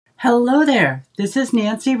Hello there, this is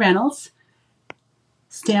Nancy Reynolds,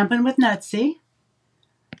 Stampin' with Nutsy,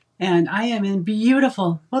 and I am in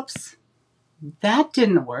beautiful, whoops, that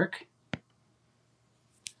didn't work.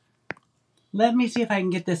 Let me see if I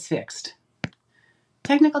can get this fixed.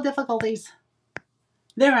 Technical difficulties.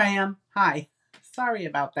 There I am, hi, sorry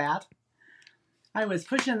about that. I was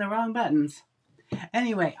pushing the wrong buttons.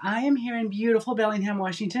 Anyway, I am here in beautiful Bellingham,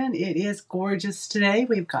 Washington. It is gorgeous today.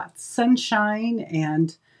 We've got sunshine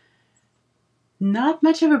and not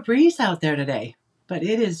much of a breeze out there today, but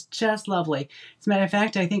it is just lovely. As a matter of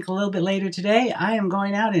fact, I think a little bit later today, I am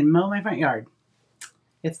going out and mow my front yard.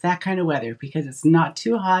 It's that kind of weather because it's not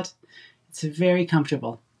too hot. It's very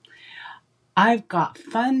comfortable. I've got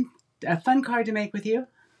a fun card to make with you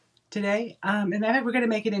today. And in fact, we're going to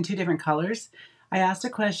make it in two different colors. I asked a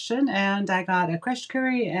question and I got a Crushed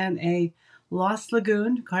Curry and a Lost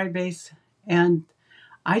Lagoon card base. And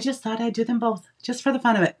I just thought I'd do them both just for the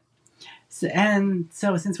fun of it. So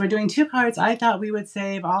since we're doing two cards, I thought we would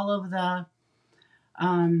save all of the,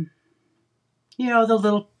 the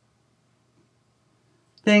little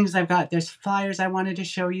things I've got. There's flyers I wanted to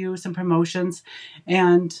show you, some promotions,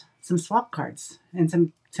 and some swap cards, and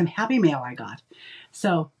some happy mail I got.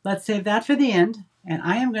 So let's save that for the end, and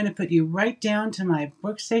I am going to put you right down to my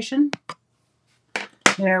workstation.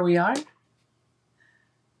 There we are.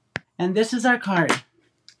 And this is our card.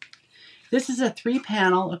 This is a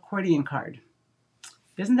 3-panel accordion card.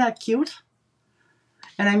 Isn't that cute?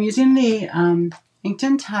 And I'm using the inked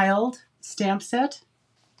and tiled stamp set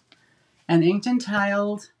and inked and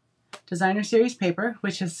tiled designer series paper,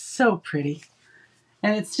 which is so pretty.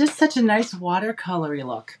 And it's just such a nice watercolory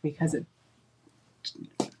look because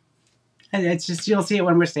it's just, you'll see it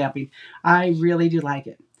when we're stamping. I really do like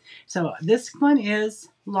it. So this one is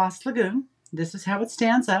Lost Lagoon. This is how it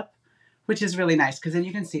stands up, which is really nice because then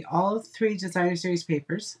you can see all 3 designer series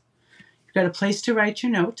papers. You've got a place to write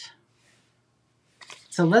your note.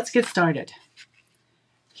 So let's get started.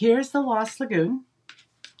 Here's the Lost Lagoon.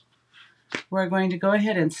 We're going to go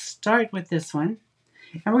ahead and start with this one.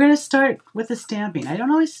 And we're going to start with the stamping. I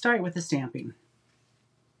don't always start with the stamping.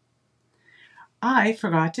 I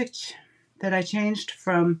forgot that I changed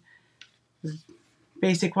from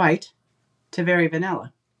basic white to very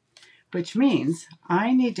vanilla, which means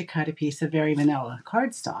I need to cut a piece of very vanilla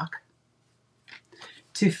cardstock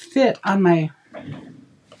to fit on my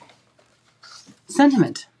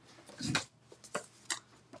sentiment.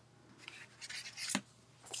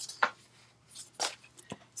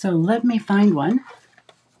 So let me find one.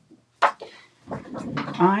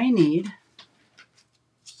 I need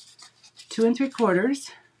 2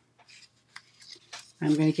 3/4.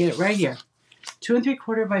 I'm going to get it right here. 2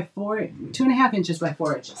 3/4 by 2.5 inches by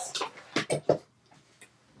 4 inches.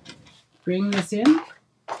 Bring this in.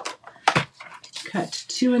 Cut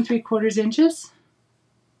 2 3/4 inches.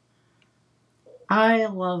 I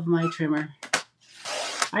love my trimmer.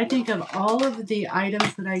 I think of all of the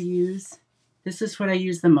items that I use, this is what I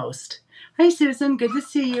use the most. Hi, Susan. Good to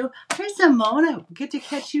see you. Hi, Simona. Good to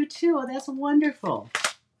catch you, too. Oh, that's wonderful.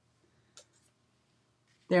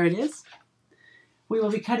 There it is. We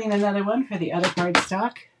will be cutting another one for the other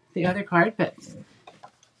cardstock, the other card, but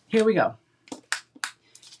here we go.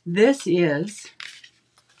 This is,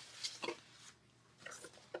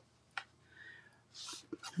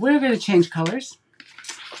 we're going to change colors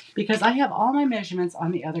because I have all my measurements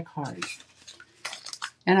on the other card.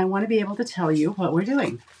 And I want to be able to tell you what we're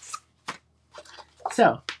doing.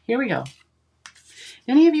 So, here we go.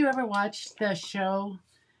 Any of you ever watched the show?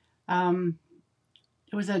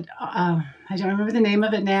 It was I don't remember the name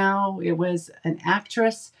of it now. It was an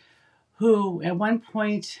actress who at one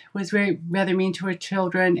point was rather mean to her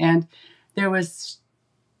children, and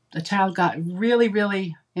a child got really,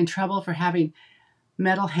 really in trouble for having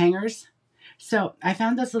metal hangers. So I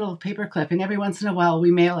found this little paper clip, and every once in a while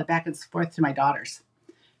we mail it back and forth to my daughters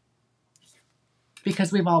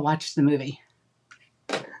because we've all watched the movie.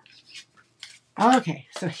 Okay,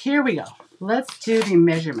 so here we go. Let's do the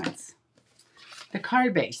measurements. The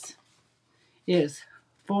card base is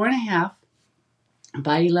 4.5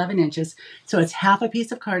 by 11 inches, so it's half a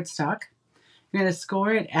piece of cardstock. You're going to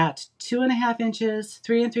score it at 2.5 inches,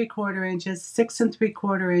 3 3/4 inches, 6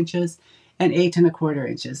 3/4 inches, and 8 1/4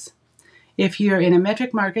 inches. If you're in a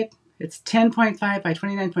metric market, it's 10.5 by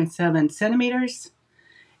 29.7 centimeters,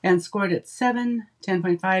 and scored at 7,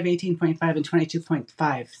 10.5, 18.5, and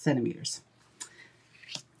 22.5 centimeters.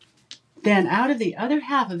 Then out of the other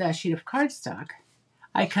half of that sheet of cardstock,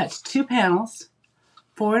 I cut 2 panels,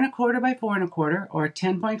 4 1/4 by 4 1/4, or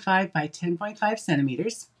 10.5 by 10.5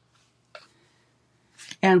 centimeters.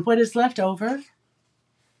 And what is left over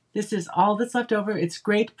This is all that's left over. It's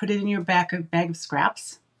great to put it in your bag of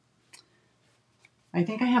scraps. I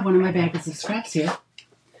think I have one of my bags of scraps here.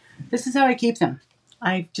 This is how I keep them.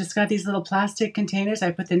 I've just got these little plastic containers.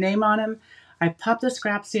 I put the name on them. I pop the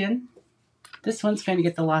scraps in. This one's going to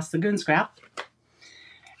get the Lost Lagoon scrap.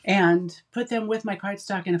 And put them with my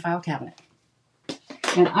cardstock in a file cabinet.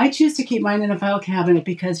 And I choose to keep mine in a file cabinet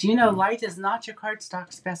because, you know, light is not your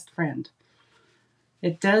cardstock's best friend.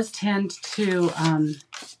 It does tend to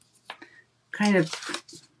kind of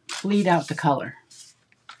bleed out the color.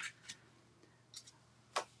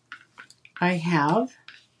 I have,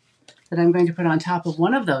 that I'm going to put on top of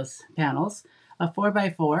one of those panels, a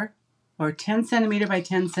 4x4 or 10 centimeter by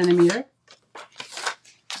 10 centimeter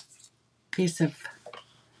piece of,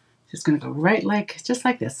 just going to go right like, just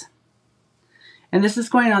like this. And this is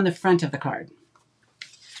going on the front of the card.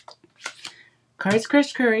 Cards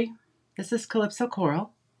Crushed Curry. This is Calypso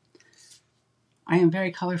Coral. I am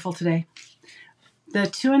very colorful today. The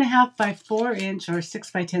 2.5 by 4 inch or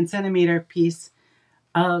 6 by 10 centimeter piece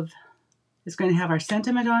of is going to have our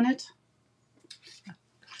sentiment on it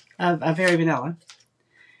of a Very Vanilla.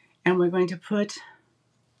 And we're going to put,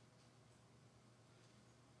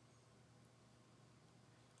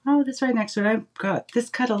 oh, this right next to it. I've got this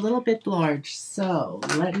cut a little bit large, so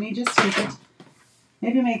let me just keep it.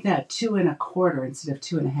 Maybe make that 2 1/4 instead of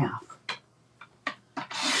 2.5.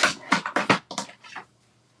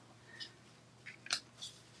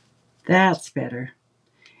 That's better.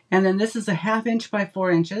 And then this is a 1/2 inch by 4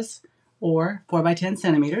 inches or 4 by 10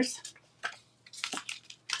 centimeters.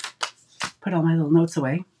 Put all my little notes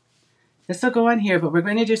away. This will go on here, but we're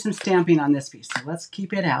going to do some stamping on this piece, so let's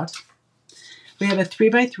keep it out. We have a 3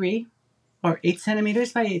 by 3 or 8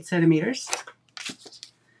 centimeters by 8 centimeters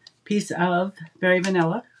piece of Very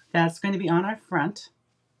Vanilla. That's going to be on our front.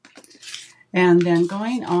 And then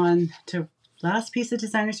going on to last piece of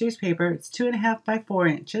Designer Series paper, it's 2.5 by 4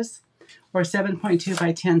 inches or 7.2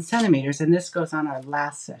 by 10 centimeters, and this goes on our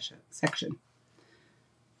last section.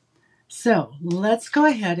 So let's go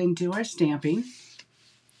ahead and do our stamping.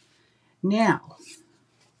 Now,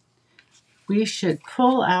 we should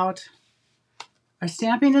pull out, our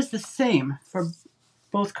stamping is the same for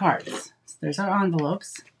both cards. So there's our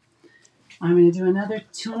envelopes. I'm going to do another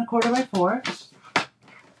 2 1/4 by 4.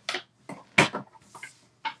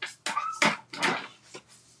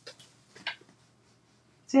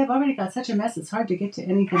 See, I've already got such a mess, it's hard to get to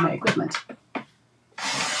any of my equipment.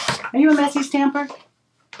 Are you a messy stamper?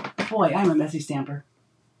 Boy, I'm a messy stamper.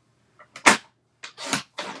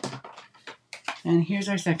 And here's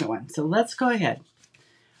our second one. So let's go ahead.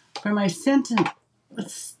 For my sentiment,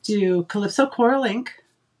 let's do Calypso Coral ink.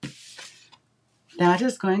 That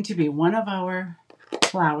is going to be one of our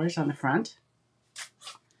flowers on the front.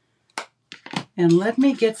 And let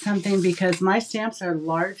me get something because my stamps are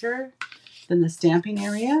larger than the stamping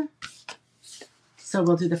area. So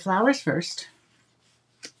we'll do the flowers first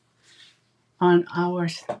on our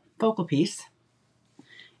focal piece.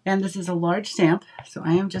 And this is a large stamp, so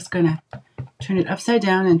I am just going to turn it upside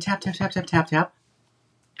down and tap, tap, tap, tap, tap, tap.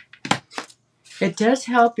 It does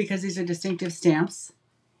help because these are distinctive stamps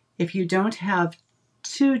if you don't have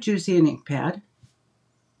too juicy an ink pad.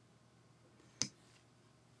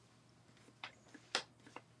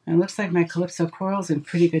 It looks like my Calypso Coral's in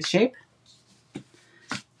pretty good shape.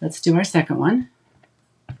 Let's do our second one.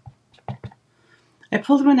 I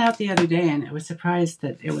pulled one out the other day and I was surprised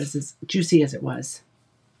that it was as juicy as it was.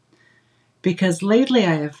 Because lately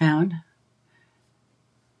I have found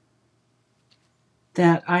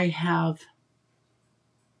that I have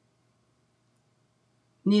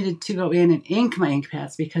needed to go in and ink my ink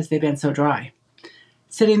pads because they've been so dry.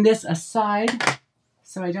 Setting this aside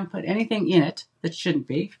so I don't put anything in it that shouldn't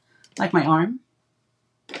be, like my arm.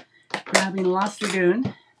 Grabbing Lost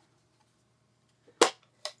Lagoon.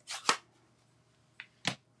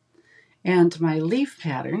 And my leaf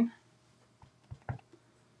pattern.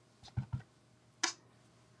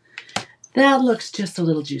 That looks just a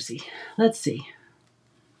little juicy. Let's see.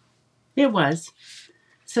 It was.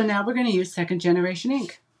 So now we're going to use second generation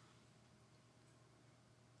ink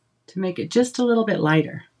to make it just a little bit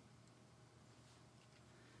lighter.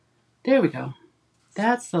 There we go.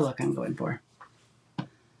 That's the look I'm going for.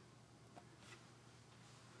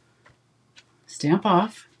 Stamp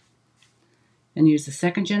off and use the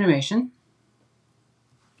second generation.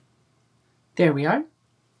 There we are.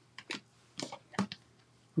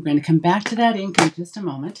 We're going to come back to that ink in just a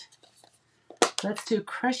moment. Let's do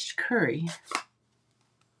Crushed Curry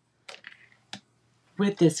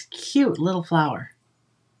with this cute little flower.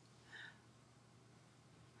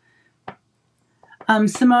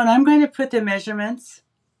 Simone, I'm going to put the measurements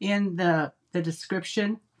in the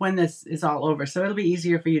description when this is all over, so it'll be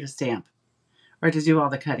easier for you to stamp or to do all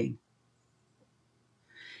the cutting.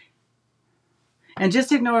 And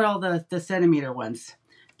just ignore all the centimeter ones.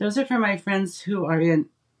 Those are for my friends who are in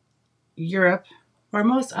Europe or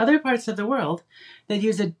most other parts of the world that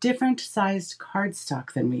use a different sized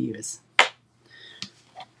cardstock than we use.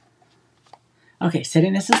 Okay,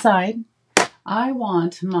 setting this aside, I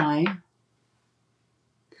want my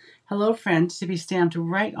hello friend to be stamped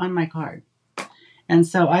right on my card. And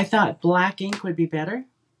so I thought black ink would be better.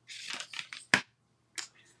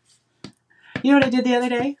 You know what I did the other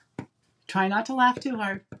day? Try not to laugh too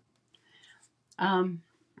hard.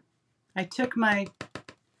 I took my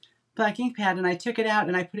black ink pad and I took it out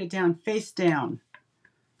and I put it down face down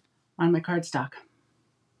on my cardstock.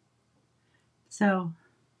 So,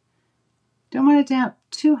 don't want it down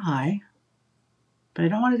too high, but I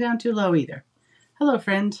don't want it down too low either. Hello,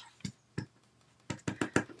 friend.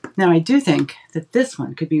 Now, I do think that this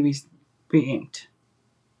one could be re-inked.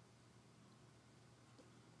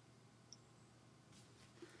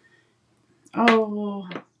 Oh,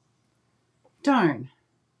 darn.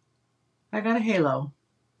 I got a halo.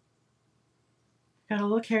 Got a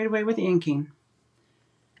little carried away with inking.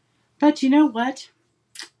 But you know what?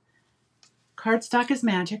 Cardstock is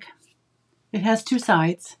magic. It has two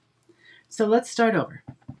sides. So let's start over.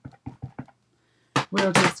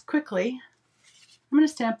 We'll just quickly, I'm going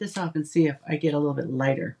to stamp this off and see if I get a little bit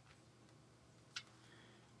lighter.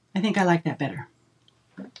 I think I like that better.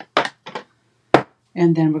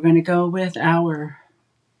 And then we're going to go with our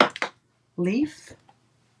leaf.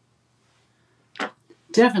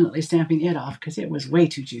 Definitely stamping it off because it was way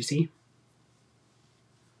too juicy.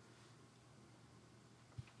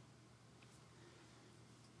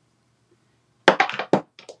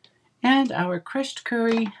 And our crushed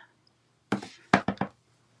curry.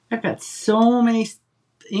 I've got so many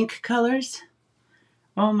ink colors.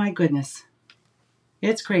 Oh my goodness.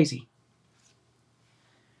 It's crazy.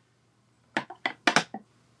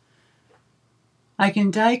 I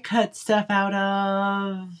can die cut stuff out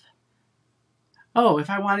of... Oh, if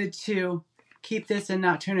I wanted to keep this and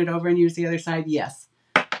not turn it over and use the other side, yes.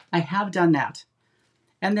 I have done that.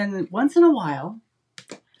 And then once in a while,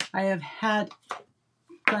 I have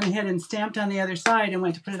gone ahead and stamped on the other side and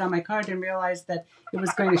went to put it on my card and realized that it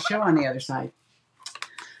was going to show on the other side.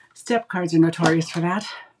 Step cards are notorious for that.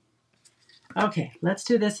 Okay, let's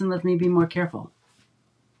do this and let me be more careful.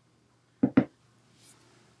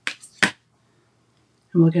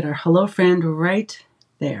 And we'll get our hello friend right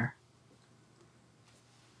there.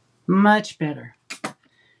 Much better.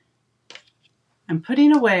 I'm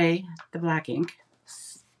putting away the black ink,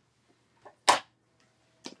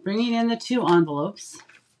 bringing in the two envelopes.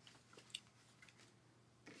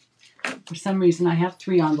 For some reason, I have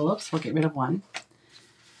 3 envelopes. We'll get rid of one.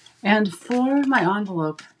 And for my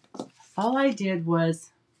envelope, all I did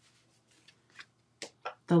was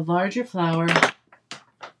the larger flower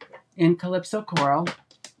in Calypso Coral.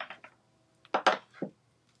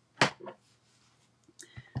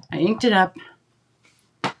 I inked it up,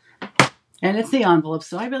 and it's the envelope,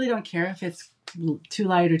 so I really don't care if it's too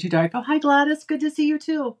light or too dark. Oh, hi Gladys, good to see you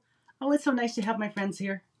too. Oh, it's so nice to have my friends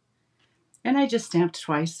here. And I just stamped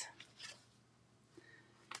twice.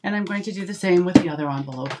 And I'm going to do the same with the other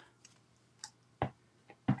envelope.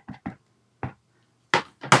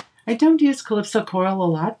 I don't use Calypso Coral a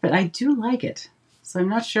lot, but I do like it. So I'm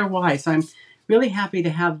not sure why. So I'm really happy to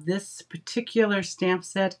have this particular stamp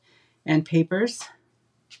set and papers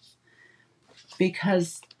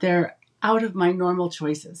because they're out of my normal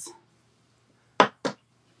choices.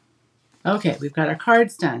 Okay, we've got our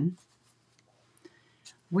cards done.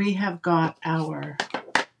 We have got our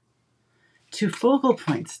 2 focal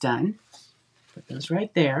points done. Put those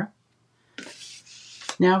right there.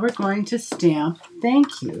 Now we're going to stamp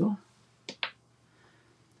thank you.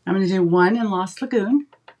 I'm going to do one in Lost Lagoon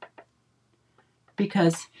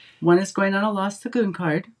because one is going on a Lost Lagoon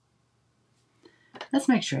card. Let's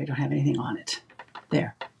make sure I don't have anything on it.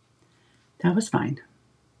 There. That was fine.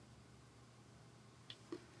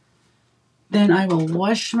 Then I will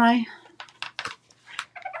wash my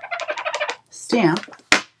stamp.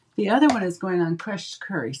 The other one is going on crushed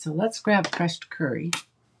curry, so let's grab crushed curry.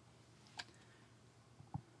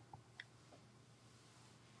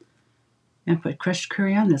 And put crushed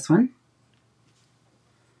curry on this one.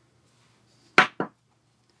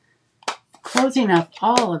 Closing up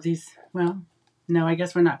all of these, well, no, I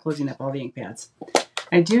guess we're not closing up all the ink pads.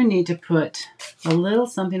 I do need to put a little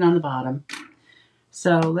something on the bottom.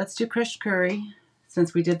 So let's do crushed curry,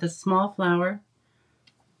 since we did the small flower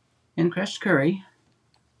in crushed curry.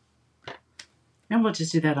 And we'll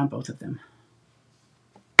just do that on both of them.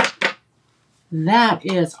 That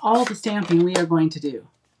is all the stamping we are going to do.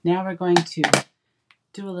 Now we're going to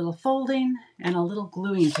do a little folding and a little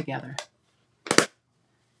gluing together.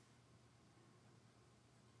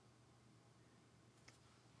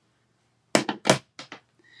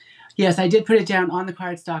 Yes, I did put it down on the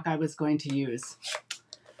cardstock I was going to use.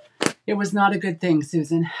 It was not a good thing,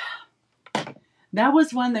 Susan. That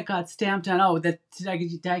was one that got stamped on. Oh, that did I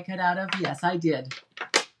get die cut out of? Yes, I did.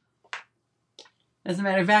 As a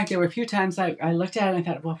matter of fact, there were a few times I looked at it and I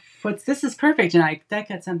thought, well, this is perfect. And I die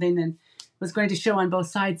cut something and was going to show on both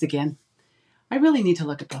sides again. I really need to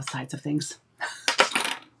look at both sides of things.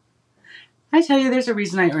 I tell you, there's a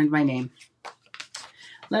reason I earned my name.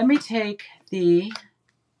 Let me take the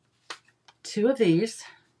 2 of these,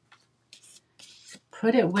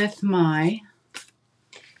 put it with my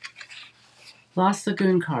Lost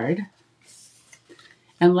Lagoon card,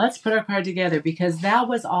 and let's put our card together because that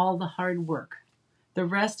was all the hard work. The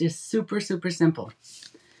rest is super, super simple.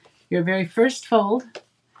 Your very first fold,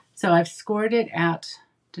 so I've scored it at,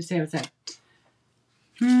 to say what's that?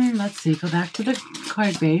 Let's see, go back to the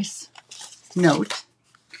Cardbase note.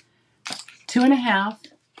 2.5,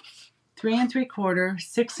 3 3/4,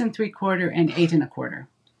 6 3/4, and 8 1/4.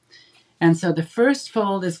 And so the first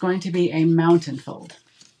fold is going to be a mountain fold.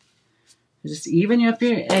 Just even up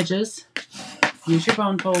your edges, use your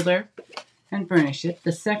bone folder, and burnish it.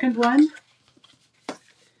 The second one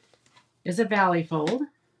is a valley fold.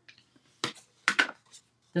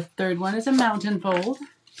 The third one is a mountain fold.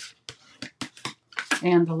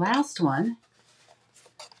 And the last one,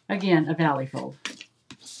 again, a valley fold.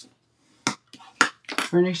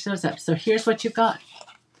 Burnish those up. So here's what you've got.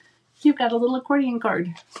 You've got a little accordion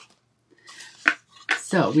card.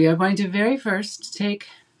 So we are going to very first take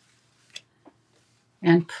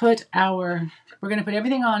and put we're going to put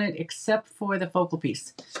everything on it except for the focal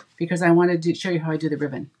piece because I want to show you how I do the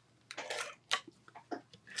ribbon.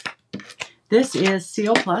 This is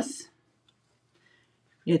Seal Plus.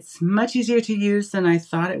 It's much easier to use than I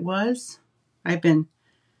thought it was. I've been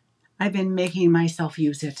making myself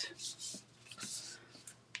use it.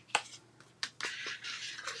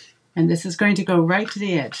 And this is going to go right to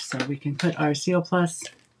the edge, so we can put our Seal Plus.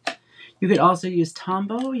 You could also use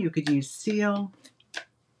Tombow. You could use Seal.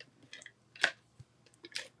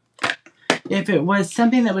 If it was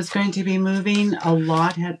something that was going to be moving a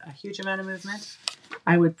lot, had a huge amount of movement,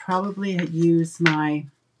 I would probably use my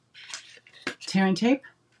tear and tape.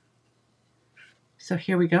 So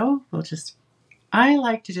here we go. I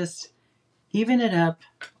like to just even it up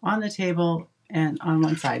on the table and on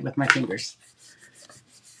one side with my fingers.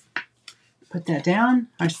 Put that down.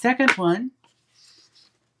 Our second one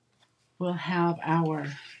will have our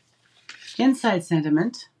inside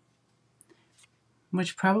sentiment,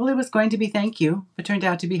 which probably was going to be thank you, but turned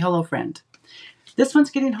out to be hello friend. This one's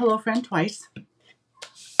getting hello friend twice.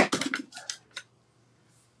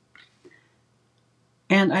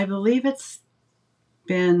 And I believe it's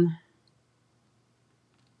been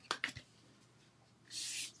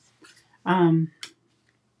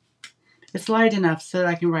it's light enough so that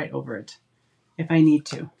I can write over it if I need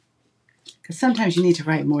to. Because sometimes you need to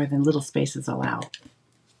write more than little spaces allow.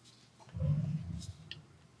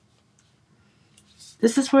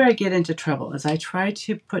 This is where I get into trouble, is I try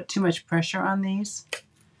to put too much pressure on these,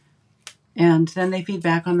 and then they feed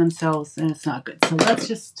back on themselves, and it's not good. So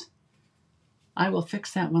I will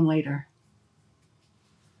fix that one later.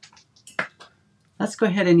 Let's go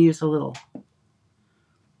ahead and use a little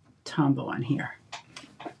Tombow on here.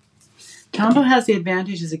 Tombow has the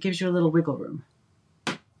advantage is it gives you a little wiggle room.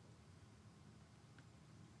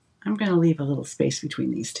 I'm going to leave a little space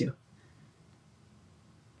between these two.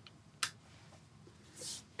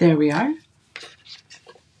 There we are.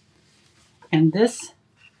 And this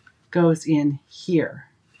goes in here.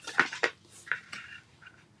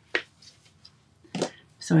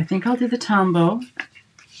 So I think I'll do the Tombow.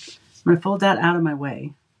 I'm going to fold that out of my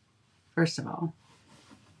way, first of all.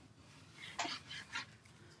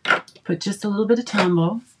 Put just a little bit of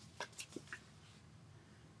Tombow.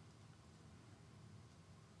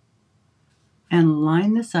 And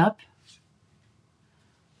line this up.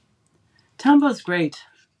 Tombow's great,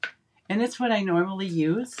 and it's what I normally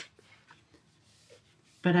use,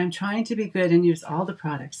 but I'm trying to be good and use all the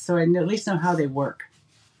products so I at least know how they work.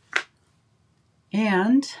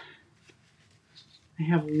 And I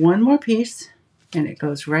have one more piece, and it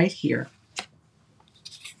goes right here.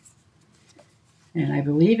 And I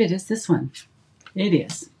believe it is this one. It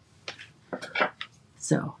is.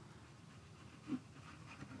 So,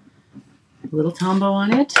 a little Tombow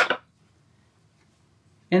on it.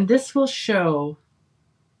 And this will show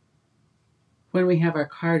when we have our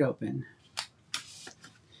card open.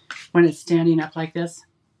 when it's standing up like this.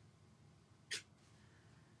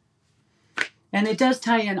 And it does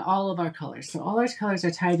tie in all of our colors. So all our colors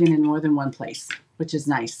are tied in more than one place, which is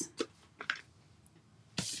nice.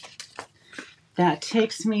 That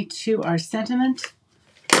takes me to our sentiment.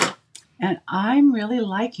 And I'm really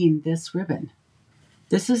liking this ribbon.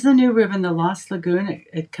 This is the new ribbon, the Lost Lagoon.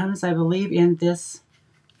 It comes, I believe, in this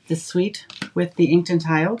suite with the inked and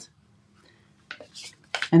tiled.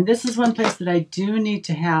 And this is one place that I do need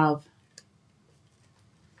to have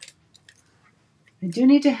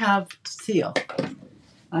seal.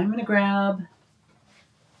 I'm going to grab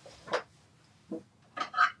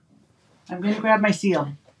my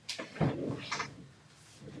seal.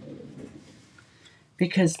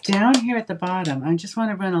 Because down here at the bottom, I just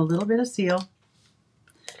want to run a little bit of seal.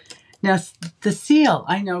 Now, the seal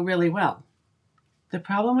I know really well. The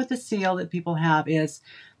problem with the seal that people have is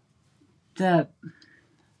well,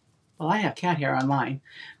 I have cat hair on mine.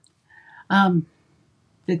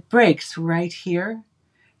 It breaks right here.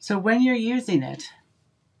 So when you're using it,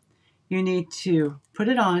 you need to put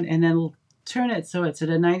it on and then turn it so it's at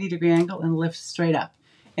a 90-degree angle and lift straight up.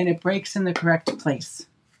 And it breaks in the correct place.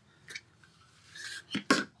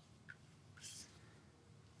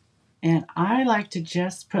 And I like to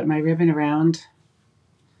just put my ribbon around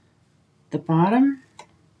the bottom.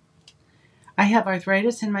 I have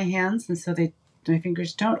arthritis in my hands, and so my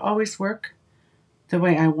fingers don't always work the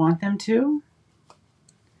way I want them to.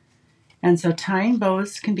 And so tying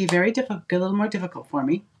bows can be very difficult, a little more difficult for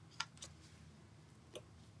me.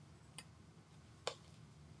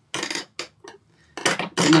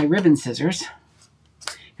 My ribbon scissors.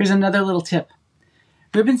 Here's another little tip.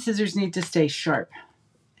 Ribbon scissors need to stay sharp.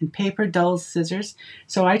 And paper dulls scissors.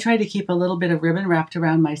 So I try to keep a little bit of ribbon wrapped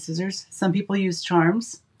around my scissors. Some people use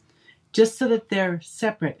charms just so that they're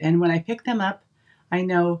separate. And when I pick them up, I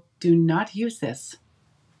know do not use this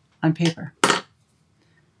on paper.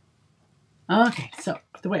 Okay, so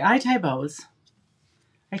the way I tie bows,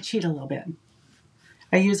 I cheat a little bit.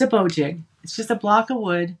 I use a bow jig. It's just a block of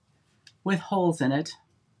wood with holes in it.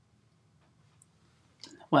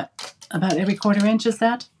 What, about every 1/4 inch is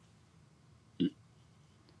that?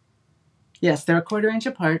 Yes, they're a 1/4 inch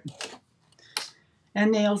apart.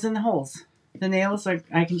 And nails in the holes. The nails are,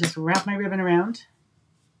 I can just wrap my ribbon around.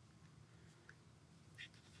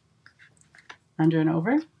 Under and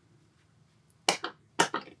over.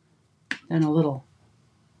 Then a little.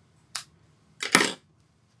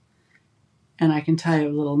 And I can tie a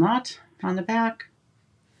little knot on the back.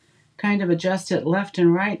 Kind of adjust it left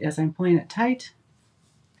and right as I'm pulling it tight.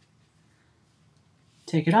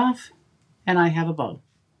 Take it off, and I have a bow.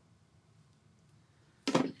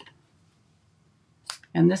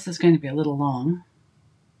 And this is going to be a little long.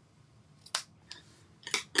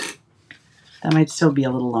 That might still be a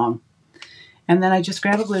little long. And then I just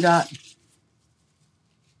grab a glue dot.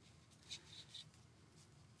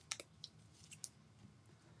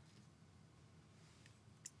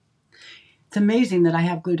 It's amazing that I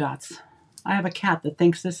have glue dots. I have a cat that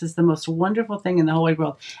thinks this is the most wonderful thing in the whole wide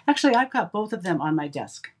world. Actually, I've got both of them on my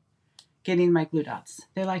desk, getting my glue dots.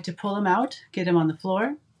 They like to pull them out, get them on the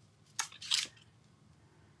floor.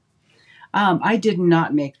 I did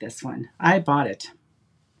not make this one. I bought it.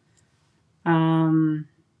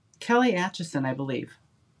 Kelly Atchison, I believe,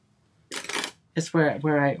 is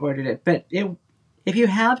where I ordered it. But if you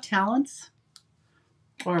have talents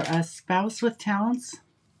or a spouse with talents,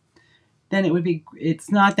 then it's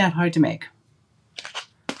not that hard to make.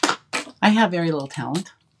 I have very little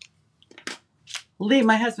talent. Lee,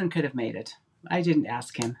 my husband, could have made it. I didn't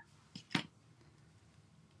ask him.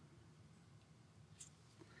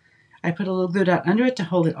 I put a little glue dot under it to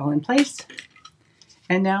hold it all in place.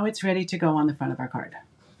 And now it's ready to go on the front of our card.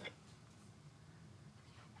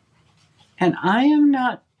 And I am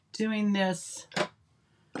not doing this,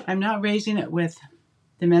 I'm not raising it with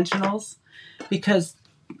dimensionals because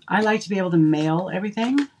I like to be able to mail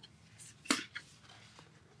everything.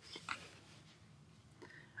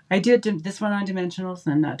 I did this one on dimensionals,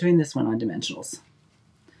 and I'm not doing this one on dimensionals.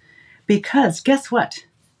 Because guess what?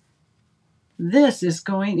 This is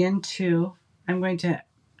going into,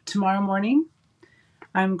 tomorrow morning,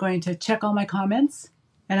 I'm going to check all my comments,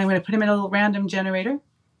 and I'm going to put them in a little random generator.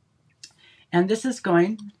 And this is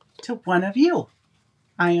going to one of you.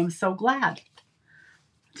 I am so glad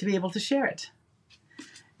to be able to share it.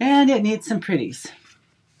 And it needs some pretties.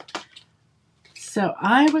 So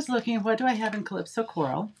I was looking, what do I have in Calypso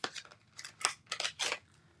Coral?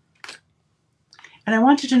 And I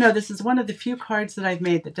want you to know this is one of the few cards that I've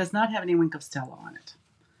made that does not have any Wink of Stella on it.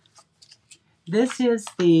 This is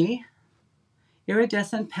the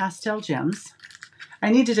Iridescent Pastel Gems.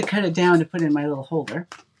 I needed to cut it down to put in my little holder.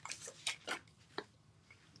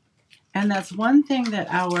 And that's one thing that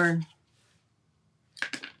our...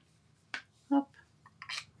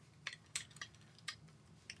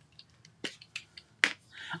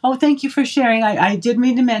 Oh, thank you for sharing. I did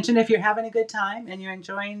mean to mention, if you're having a good time and you're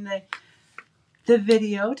enjoying the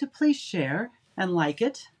video, to please share and like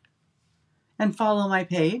it and follow my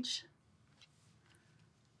page.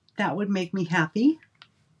 That would make me happy.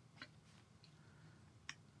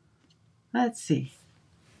 Let's see.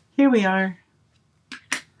 Here we are.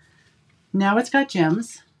 Now it's got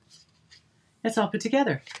gems. It's all put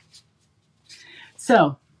together.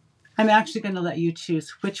 So I'm actually going to let you choose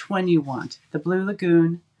which one you want. The Blue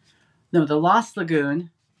Lagoon, no, the Lost Lagoon,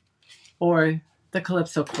 or the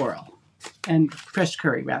Calypso Coral and Fresh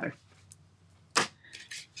Curry, rather.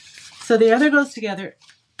 So the other goes together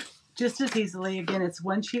just as easily. Again, it's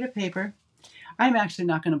one sheet of paper. I'm actually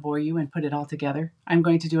not going to bore you and put it all together. I'm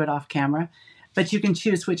going to do it off camera, but you can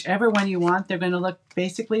choose whichever one you want. They're going to look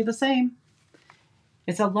basically the same.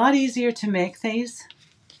 It's a lot easier to make these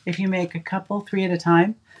if you make a couple, 3 at a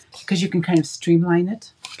time, because you can kind of streamline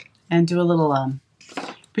it and do a little,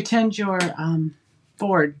 pretend you're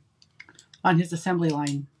Ford on his assembly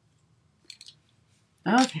line.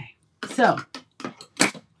 Okay, so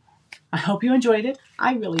I hope you enjoyed it.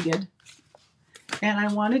 I really did. And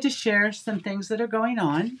I wanted to share some things that are going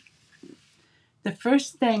on. The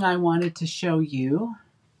first thing I wanted to show you...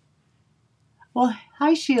 Well,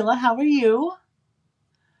 hi Sheila, how are you?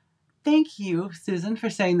 Thank you, Susan, for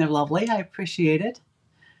saying they're lovely. I appreciate it.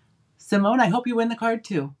 Simone, I hope you win the card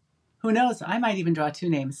too. Who knows? I might even draw 2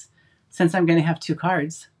 names since I'm going to have 2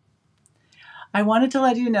 cards. I wanted to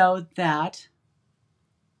let you know that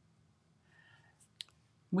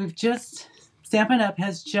Stampin' Up!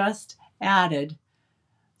 Has just added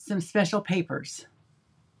some special papers.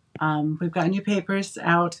 We've got new papers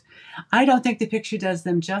out. I don't think the picture does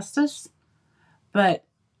them justice, but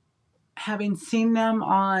having seen them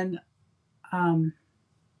on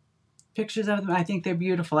pictures of them, I think they're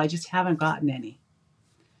beautiful. I just haven't gotten any.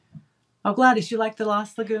 Oh, Gladys, you like the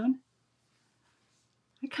Lost Lagoon?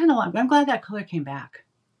 I'm glad that color came back.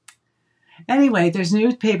 Anyway, there's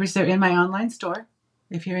new papers. They're in my online store,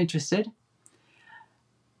 if you're interested.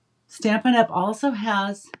 Stampin' Up! Also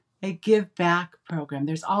has a give back program.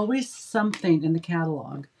 There's always something in the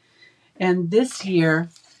catalog. And this year,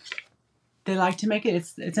 they like to make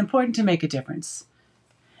it, it's important to make a difference.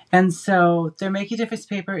 And so their Make a Difference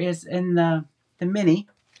paper is in the mini.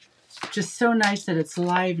 Just so nice that it's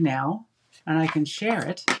live now and I can share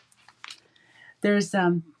it. There's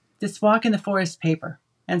this Walk in the Forest paper.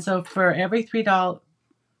 And so for every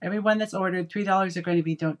everyone that's ordered, $3 are going to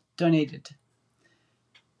be donated.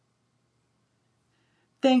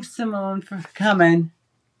 Thanks, Simone, for coming.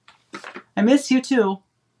 I miss you too.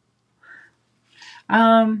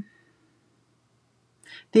 The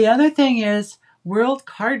other thing is World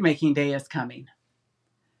Card Making Day is coming.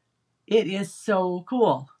 It is so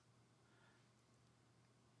cool.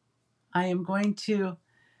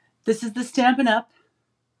 This is the Stampin' Up!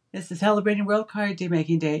 This is celebrating World Card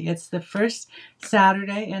Making Day. It's the first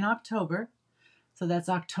Saturday in October. So that's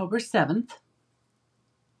October 7th.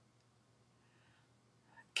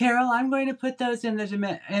 Carol, I'm going to put those I'm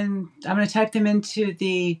going to type them into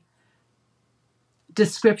the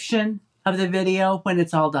description of the video when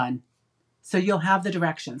it's all done. So you'll have the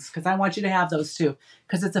directions, because I want you to have those too,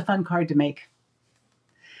 because it's a fun card to make.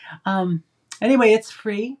 Anyway, it's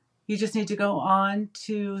free. You just need to go on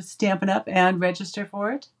to Stampin' Up! And register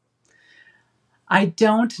for it. I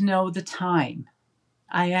don't know the time.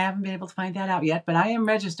 I haven't been able to find that out yet, but I am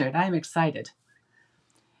registered. I am excited.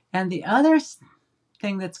 And the other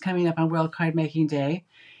thing that's coming up on World Card Making Day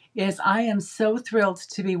is I am so thrilled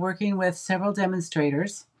to be working with several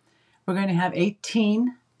demonstrators. We're going to have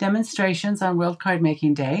 18 demonstrations on World Card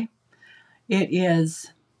Making Day. It's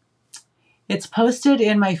posted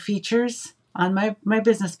in my features on my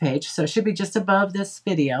business page, so it should be just above this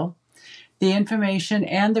video, the information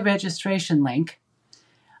and the registration link.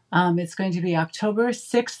 It's going to be October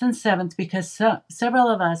 6th and 7th because several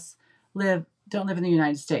of us don't live in the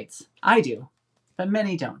United States. I do, but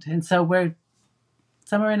many don't. And so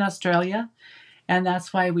some are in Australia, and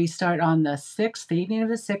that's why we start on the 6th, the evening of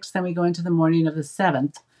the 6th, then we go into the morning of the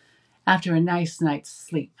 7th after a nice night's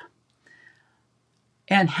sleep.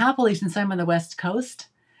 And happily, since I'm on the West Coast,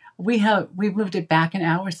 we've moved it back an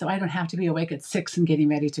hour, so I don't have to be awake at 6 and getting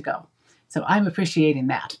ready to go. So I'm appreciating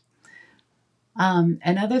that. And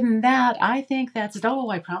other than that, I think that's it. Oh,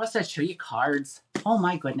 I promised I'd show you cards. Oh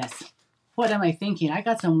my goodness. What am I thinking? I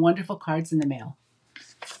got some wonderful cards in the mail.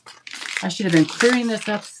 I should have been clearing this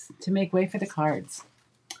up to make way for the cards.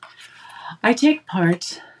 I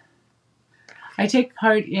I take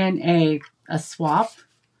part in a swap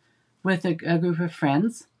with a group of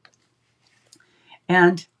friends.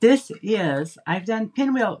 And this is, I've done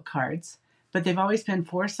pinwheel cards, but they've always been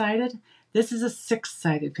 4-sided. This is a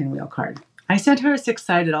 6-sided pinwheel card. I sent her a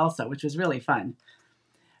 6-sided also, which was really fun.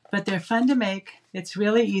 But they're fun to make. It's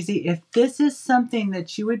really easy. If this is something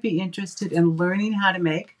that you would be interested in learning how to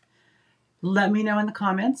make, let me know in the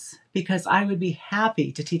comments, because I would be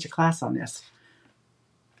happy to teach a class on this.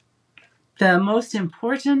 The most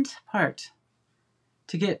important part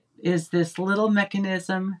to get is this little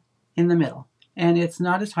mechanism in the middle. And it's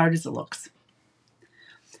not as hard as it looks.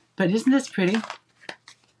 But isn't this pretty?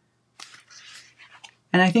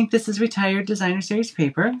 And I think this is retired designer series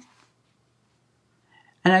paper.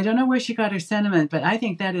 And I don't know where she got her sentiment, but I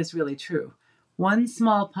think that is really true. One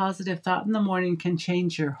small positive thought in the morning can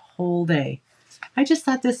change your whole day. I just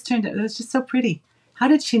thought this turned out, it was just so pretty. How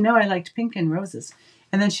did she know I liked pink and roses?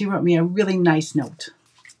 And then she wrote me a really nice note.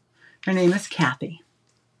 Her name is Kathy.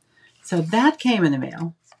 So that came in the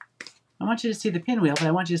mail. I want you to see the pinwheel, but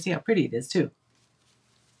I want you to see how pretty it is too.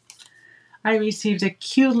 I received a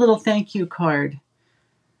cute little thank you card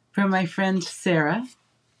from my friend Sarah.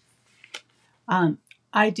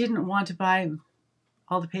 I didn't want to buy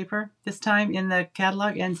all the paper this time in the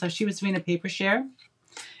catalog, and so she was doing a paper share,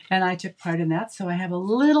 and I took part in that, so I have a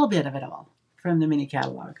little bit of it all from the mini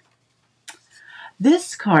catalog.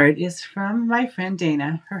 This card is from my friend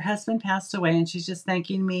Dana. Her husband passed away, and she's just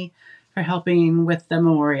thanking me for helping with the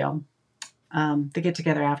memorial. The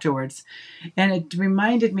get-together afterwards. And it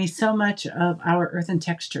reminded me so much of our Earth and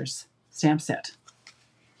Textures stamp set.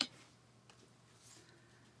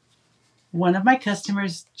 One of my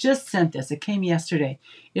customers just sent this. It came yesterday.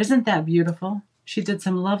 Isn't that beautiful? She did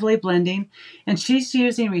some lovely blending, and she's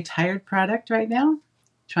using retired product right now,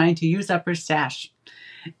 trying to use up her stash.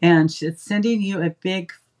 And it's sending you a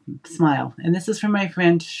big smile. And this is from my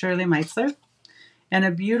friend Shirley Meitzler, and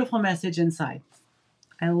a beautiful message inside.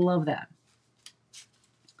 I love that.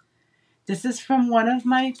 This is from one of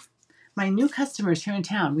my new customers here in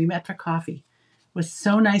town. We met for coffee. It was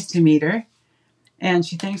so nice to meet her. And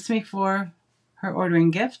she thanks me for her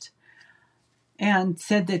ordering gift and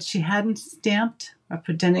said that she hadn't stamped or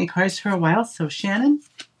put down any cards for a while. So Shannon,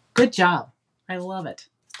 good job. I love it.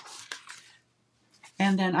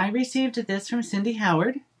 And then I received this from Cindy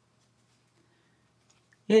Howard.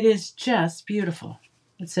 It is just beautiful.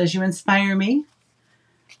 It says, "You inspire me."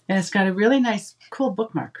 And it's got a really nice, cool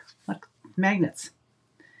bookmark. Look, magnets.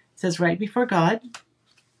 It says, "Right before God."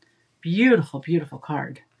 Beautiful, beautiful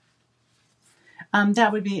card.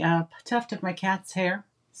 That would be a tuft of my cat's hair.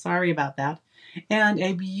 Sorry about that. And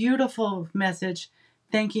a beautiful message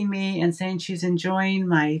thanking me and saying she's enjoying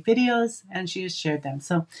my videos and she has shared them.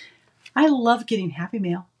 So I love getting happy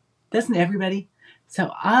mail. Doesn't everybody?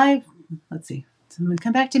 So let's see. So I'm going to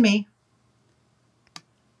come back to me.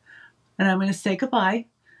 And I'm going to say goodbye.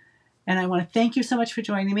 And I want to thank you so much for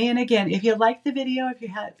joining me. And again, if you liked the video, if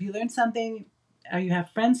you learned something, or you have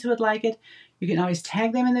friends who would like it, you can always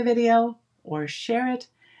tag them in the video or share it.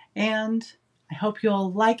 And I hope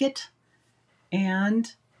you'll like it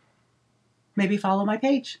and maybe follow my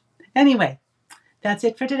page. Anyway, that's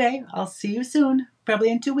it for today. I'll see you soon, probably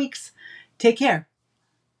in 2 weeks. Take care.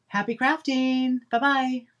 Happy crafting.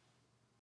 Bye-bye.